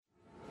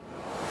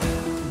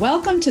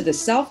Welcome to the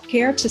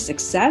Self-Care to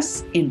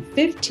Success in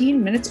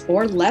 15 Minutes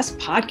or Less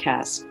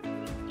podcast.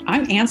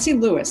 I'm Ancy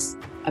Lewis,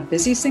 a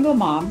busy single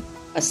mom,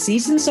 a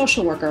seasoned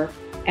social worker,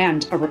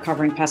 and a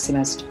recovering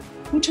pessimist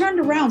who turned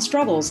around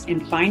struggles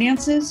in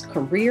finances,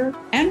 career,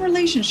 and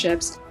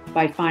relationships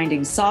by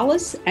finding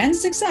solace and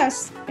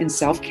success in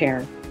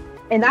self-care.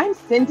 And I'm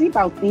Cindy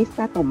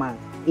Bautista Tomas,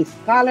 a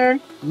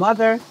scholar,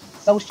 mother,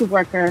 social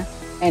worker,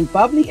 and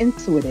bubbly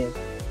intuitive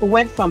who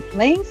went from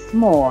playing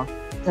small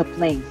to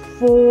playing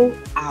full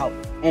out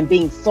and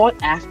being sought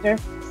after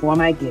for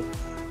my gifts.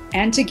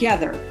 And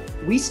together,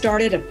 we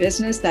started a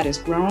business that is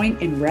growing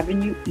in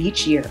revenue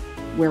each year,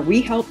 where we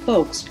help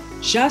folks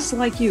just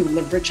like you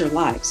live richer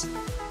lives.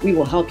 We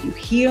will help you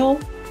heal,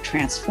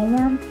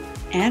 transform,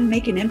 and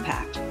make an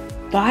impact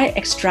by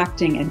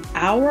extracting an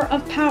hour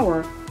of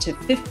power to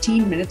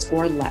 15 minutes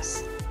or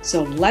less.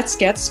 So let's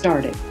get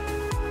started.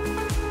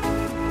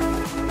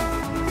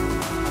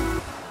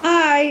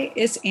 Hi,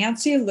 it's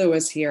Ancy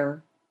Lewis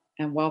here,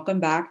 and welcome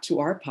back to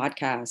our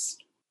podcast.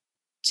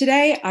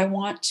 Today, I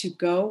want to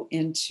go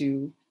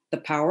into the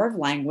power of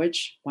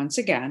language, once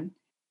again,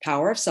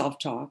 power of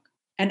self-talk,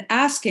 and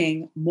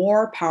asking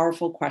more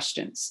powerful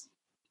questions.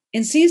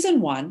 In season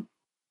 1,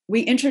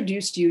 we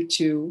introduced you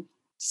to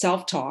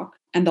self-talk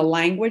and the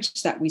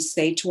language that we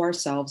say to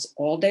ourselves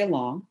all day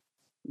long,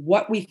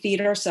 what we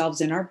feed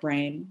ourselves in our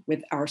brain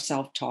with our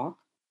self-talk,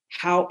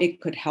 how it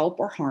could help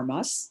or harm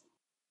us,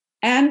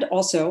 and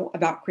also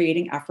about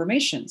creating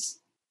affirmations,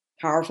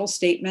 powerful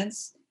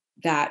statements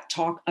that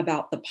talk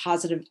about the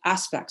positive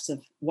aspects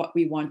of what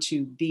we want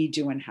to be,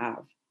 do, and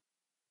have.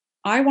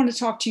 I want to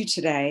talk to you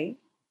today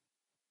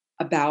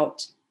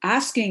about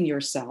asking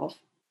yourself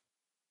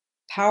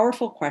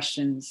powerful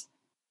questions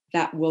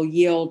that will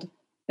yield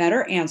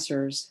better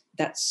answers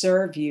that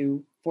serve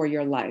you for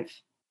your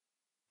life.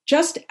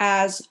 Just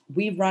as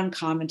we run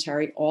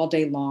commentary all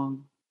day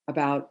long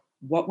about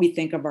what we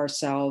think of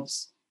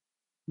ourselves,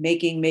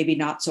 making maybe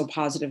not so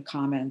positive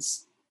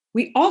comments,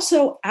 we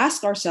also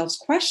ask ourselves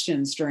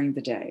questions during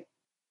the day.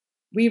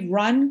 We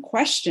run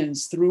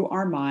questions through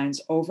our minds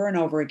over and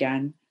over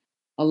again,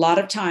 a lot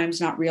of times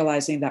not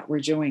realizing that we're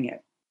doing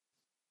it.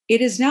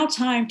 It is now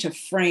time to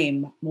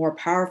frame more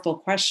powerful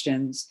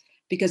questions,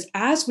 because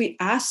as we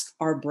ask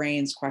our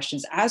brains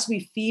questions, as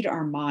we feed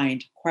our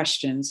mind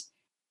questions,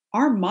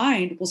 our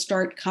mind will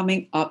start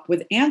coming up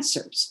with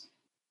answers.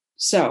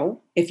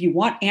 So if you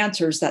want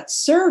answers that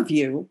serve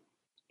you,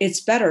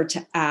 it's better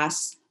to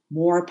ask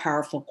more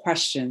powerful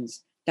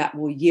questions that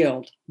will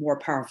yield more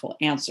powerful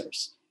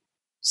answers.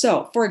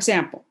 So, for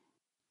example,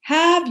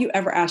 have you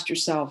ever asked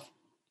yourself,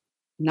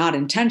 not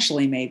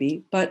intentionally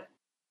maybe, but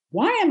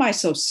why am I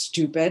so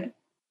stupid?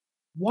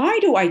 Why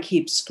do I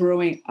keep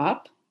screwing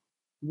up?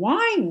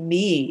 Why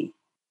me?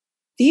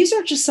 These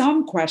are just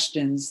some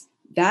questions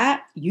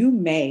that you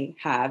may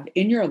have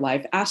in your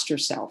life asked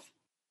yourself.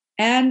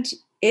 And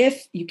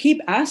if you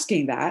keep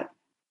asking that,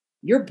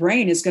 your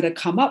brain is going to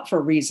come up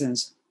for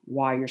reasons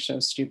why you're so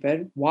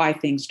stupid, why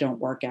things don't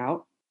work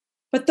out.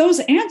 But those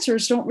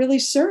answers don't really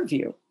serve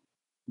you.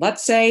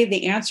 Let's say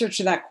the answer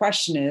to that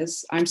question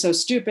is, I'm so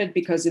stupid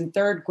because in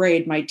 3rd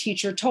grade, my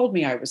teacher told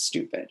me I was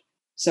stupid,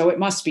 so it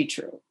must be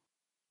true.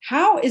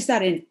 How is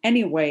that in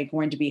any way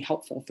going to be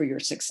helpful for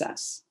your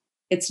success?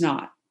 It's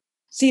not.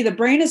 See, the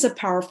brain is a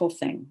powerful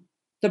thing.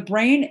 The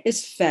brain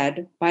is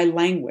fed by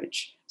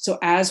language. So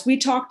as we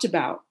talked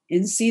about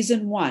in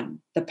season 1,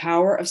 the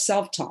power of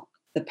self-talk,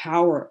 the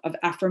power of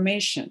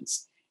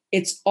affirmations,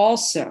 it's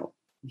also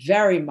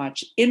very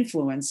much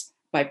influenced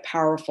by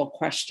powerful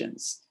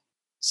questions.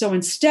 So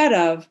instead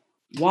of,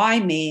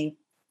 why me?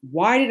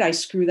 Why did I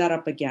screw that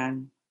up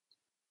again?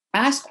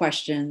 Ask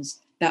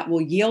questions that will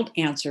yield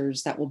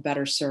answers that will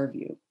better serve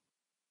you.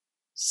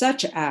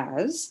 Such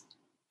as,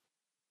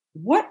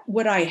 what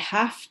would I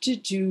have to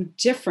do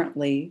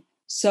differently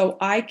so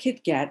I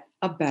could get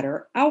a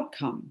better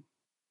outcome?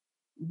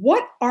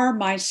 What are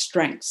my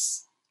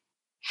strengths?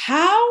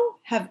 How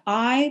have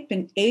I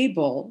been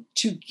able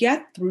to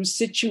get through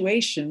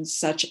situations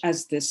such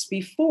as this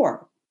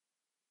before?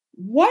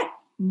 What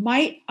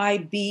might I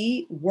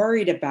be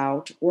worried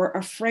about or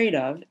afraid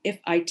of if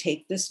I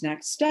take this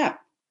next step?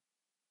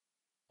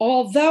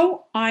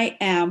 Although I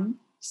am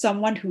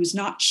someone who's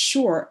not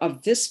sure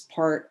of this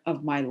part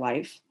of my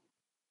life,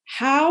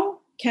 how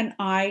can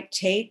I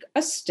take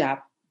a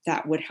step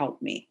that would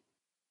help me?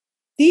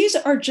 These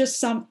are just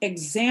some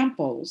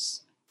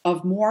examples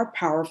of more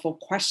powerful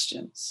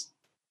questions.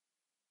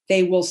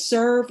 They will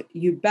serve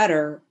you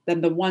better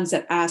than the ones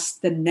that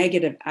ask the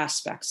negative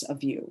aspects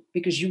of you,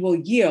 because you will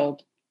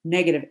yield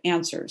negative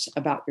answers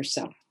about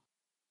yourself.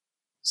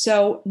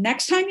 So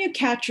next time you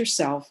catch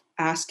yourself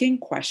asking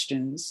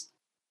questions,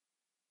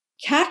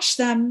 catch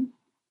them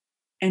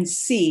and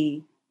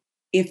see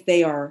if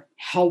they are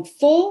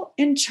helpful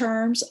in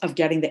terms of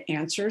getting the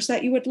answers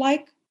that you would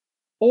like,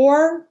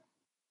 or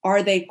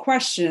are they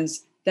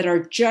questions that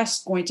are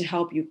just going to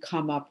help you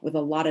come up with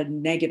a lot of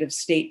negative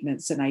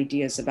statements and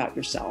ideas about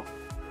yourself.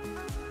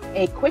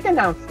 A quick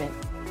announcement.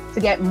 To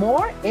get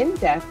more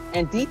in-depth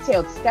and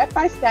detailed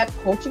step-by-step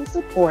coaching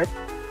support,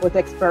 with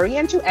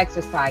experiential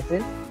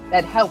exercises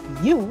that help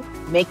you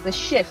make the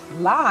shift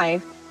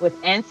live with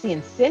Ancy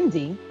and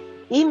Cindy,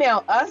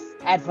 email us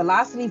at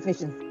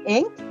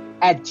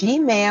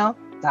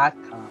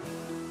velocityvisionsinc@gmail.com.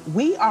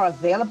 We are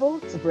available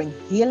to bring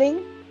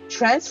healing,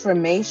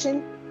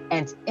 transformation,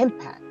 and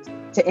impact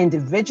to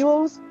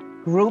individuals,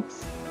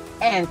 groups,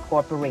 and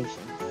corporations.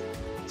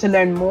 To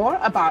learn more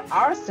about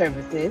our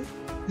services,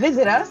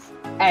 visit us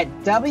at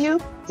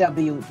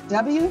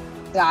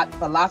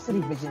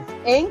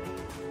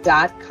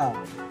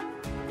www.velocityvisionsinc.com.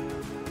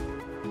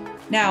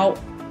 Now,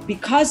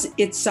 because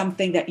it's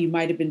something that you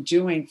might have been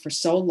doing for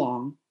so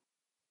long,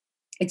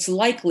 it's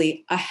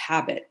likely a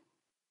habit.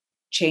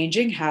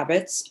 Changing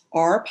habits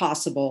are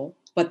possible,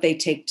 but they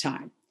take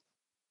time.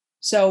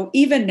 So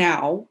even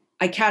now,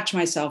 I catch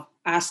myself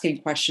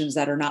asking questions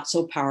that are not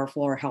so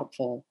powerful or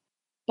helpful,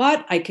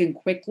 but I can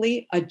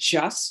quickly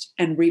adjust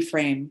and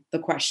reframe the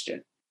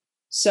question.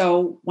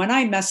 So when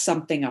I mess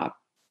something up,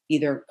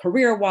 either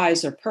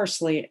career-wise or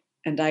personally,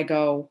 and I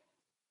go,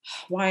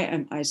 why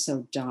am I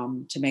so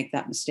dumb to make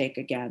that mistake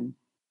again?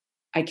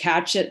 I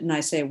catch it and I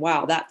say,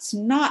 wow, that's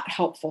not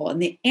helpful.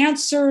 And the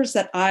answers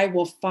that I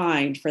will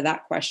find for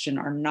that question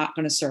are not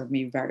going to serve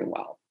me very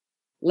well.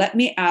 Let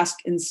me ask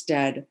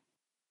instead,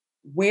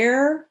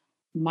 where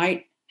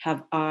might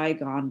have I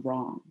gone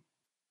wrong?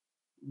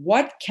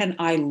 What can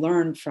I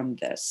learn from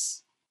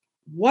this?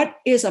 What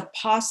is a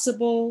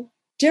possible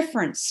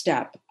different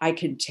step I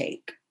can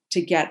take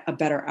to get a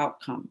better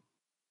outcome?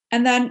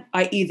 And then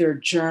I either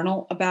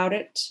journal about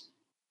it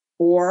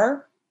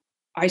or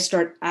I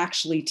start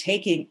actually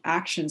taking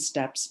action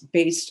steps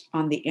based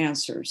on the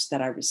answers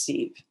that I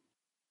receive.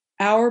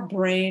 Our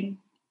brain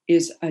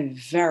is a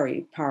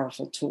very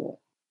powerful tool,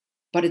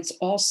 but it's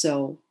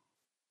also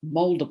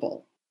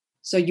moldable.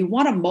 So you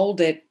want to mold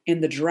it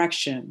in the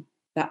direction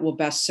that will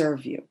best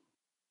serve you.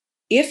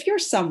 If you're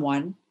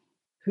someone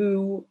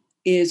who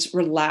is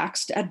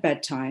relaxed at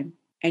bedtime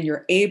and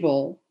you're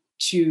able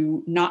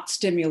to not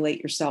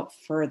stimulate yourself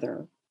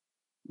further,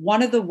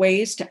 one of the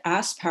ways to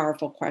ask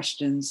powerful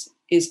questions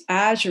is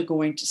as you're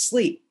going to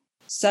sleep,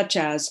 such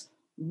as,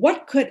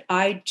 what could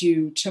I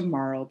do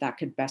tomorrow that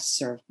could best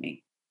serve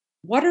me?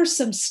 What are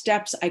some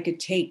steps I could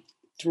take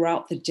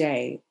throughout the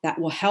day that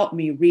will help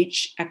me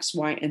reach X,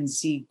 Y, and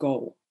Z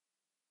goal?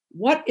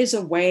 What is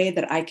a way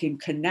that I can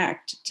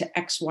connect to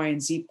X, Y,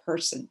 and Z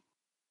person?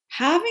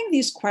 Having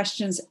these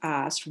questions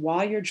asked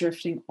while you're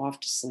drifting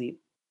off to sleep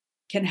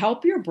can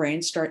help your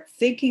brain start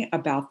thinking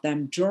about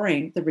them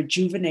during the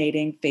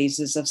rejuvenating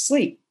phases of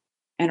sleep.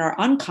 And our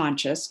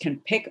unconscious can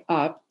pick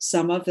up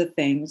some of the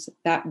things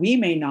that we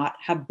may not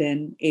have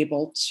been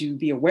able to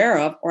be aware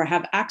of or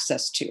have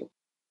access to.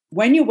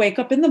 When you wake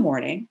up in the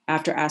morning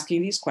after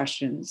asking these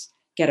questions,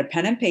 get a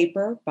pen and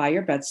paper by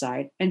your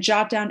bedside and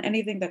jot down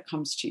anything that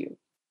comes to you.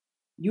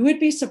 You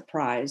would be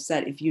surprised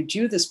that if you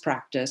do this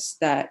practice,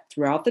 that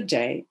throughout the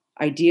day,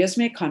 ideas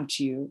may come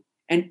to you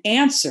and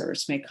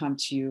answers may come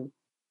to you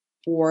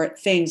for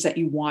things that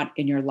you want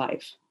in your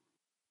life.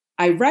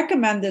 I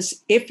recommend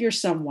this if you're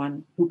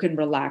someone who can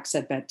relax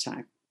at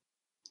bedtime.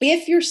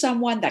 If you're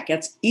someone that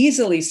gets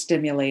easily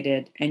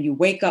stimulated and you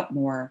wake up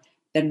more,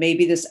 then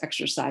maybe this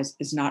exercise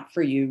is not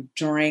for you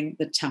during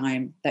the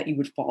time that you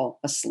would fall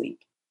asleep.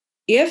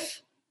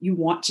 If you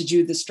want to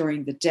do this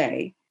during the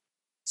day,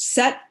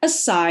 set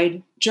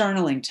aside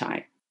journaling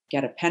time.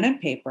 Get a pen and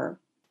paper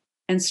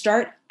and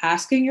start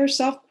asking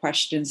yourself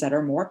questions that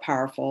are more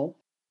powerful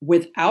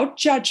without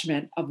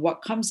judgment of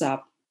what comes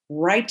up.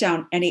 Write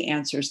down any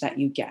answers that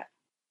you get.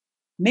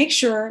 Make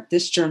sure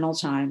this journal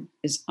time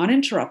is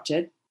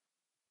uninterrupted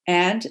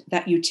and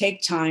that you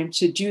take time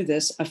to do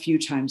this a few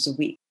times a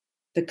week.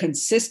 The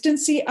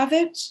consistency of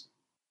it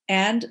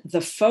and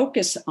the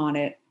focus on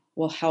it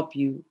will help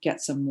you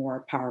get some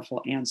more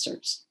powerful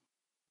answers.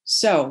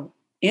 So,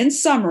 in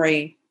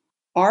summary,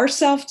 our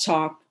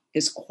self-talk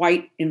is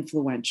quite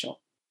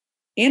influential.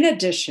 In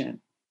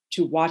addition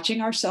to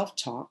watching our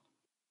self-talk,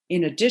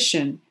 in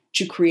addition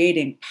to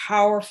creating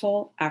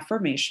powerful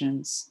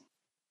affirmations,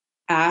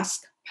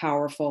 ask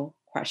powerful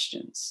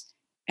questions.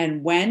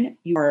 And when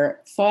you are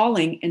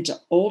falling into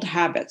old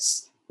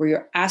habits where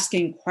you're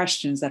asking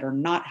questions that are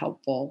not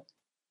helpful,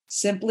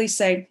 simply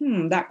say,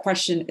 that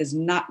question is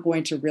not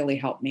going to really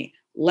help me.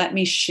 Let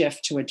me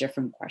shift to a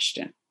different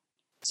question.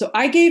 So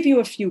I gave you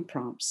a few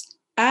prompts.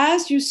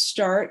 As you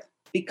start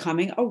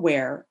becoming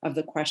aware of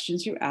the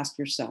questions you ask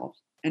yourself,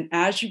 and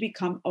as you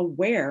become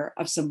aware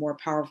of some more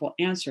powerful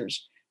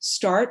answers,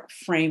 start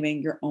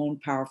framing your own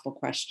powerful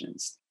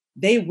questions.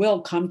 They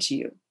will come to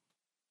you.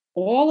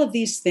 All of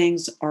these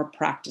things are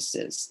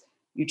practices.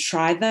 You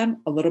try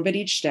them a little bit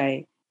each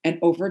day, and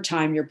over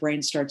time, your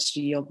brain starts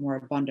to yield more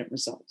abundant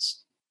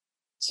results.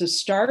 So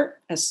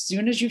start as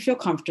soon as you feel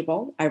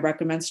comfortable. I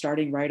recommend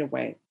starting right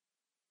away.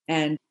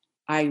 And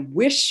I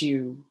wish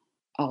you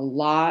a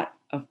lot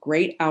of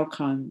great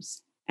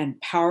outcomes and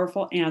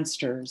powerful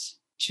answers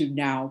to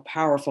now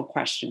powerful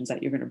questions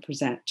that you're going to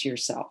present to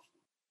yourself.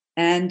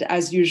 And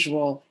as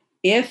usual,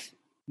 if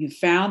you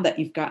found that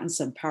you've gotten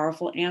some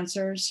powerful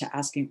answers to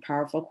asking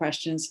powerful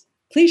questions,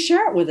 Please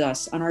share it with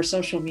us on our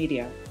social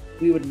media.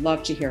 We would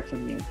love to hear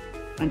from you.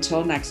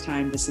 Until next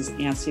time, this is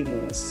Nancy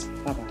Lewis.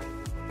 Bye-bye.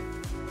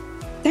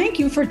 Thank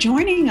you for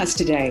joining us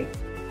today.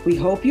 We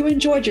hope you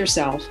enjoyed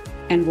yourself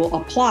and will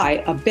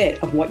apply a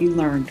bit of what you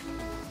learned.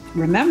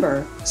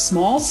 Remember,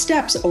 small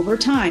steps over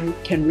time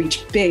can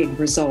reach big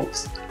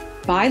results.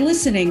 By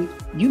listening,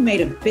 you made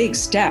a big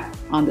step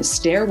on the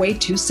stairway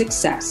to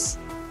success.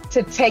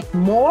 To take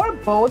more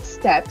bold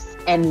steps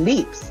and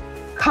leaps,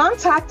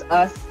 contact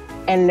us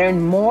and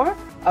learn more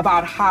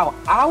about how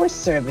our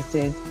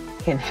services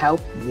can help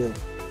you.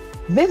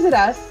 Visit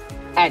us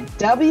at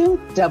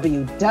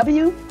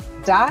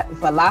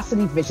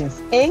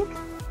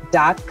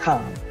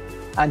www.velocityvisionsinc.com.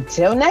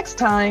 Until next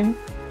time,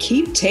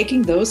 keep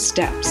taking those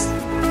steps.